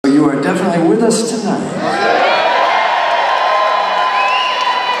with us tonight.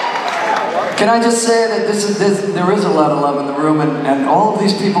 Can I just say that there is a lot of love in the room, and all of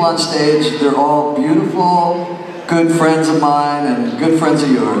these people on stage, they're all beautiful, good friends of mine, and good friends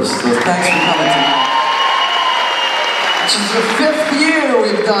of yours. So thanks for coming tonight. This is the 5th year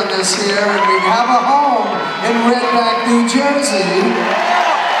we've done this here, and we have a home in Redback, New Jersey.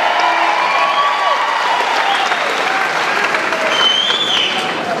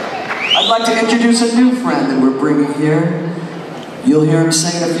 I'd like to introduce a new friend that we're bringing here. You'll hear him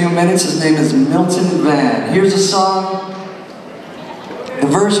sing in a few minutes. His name is Milton Vann. Here's a song. The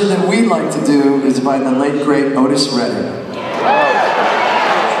version that we like to do is by the late, great Otis Redding.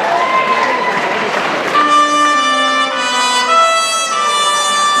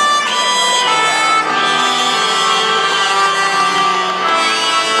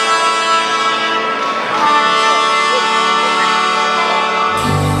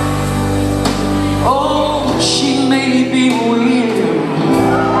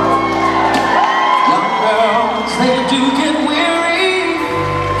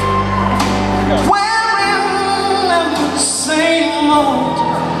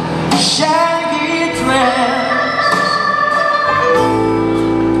 Shaggy dress,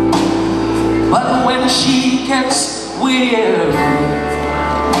 but when she gets weary,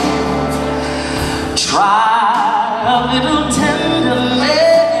 try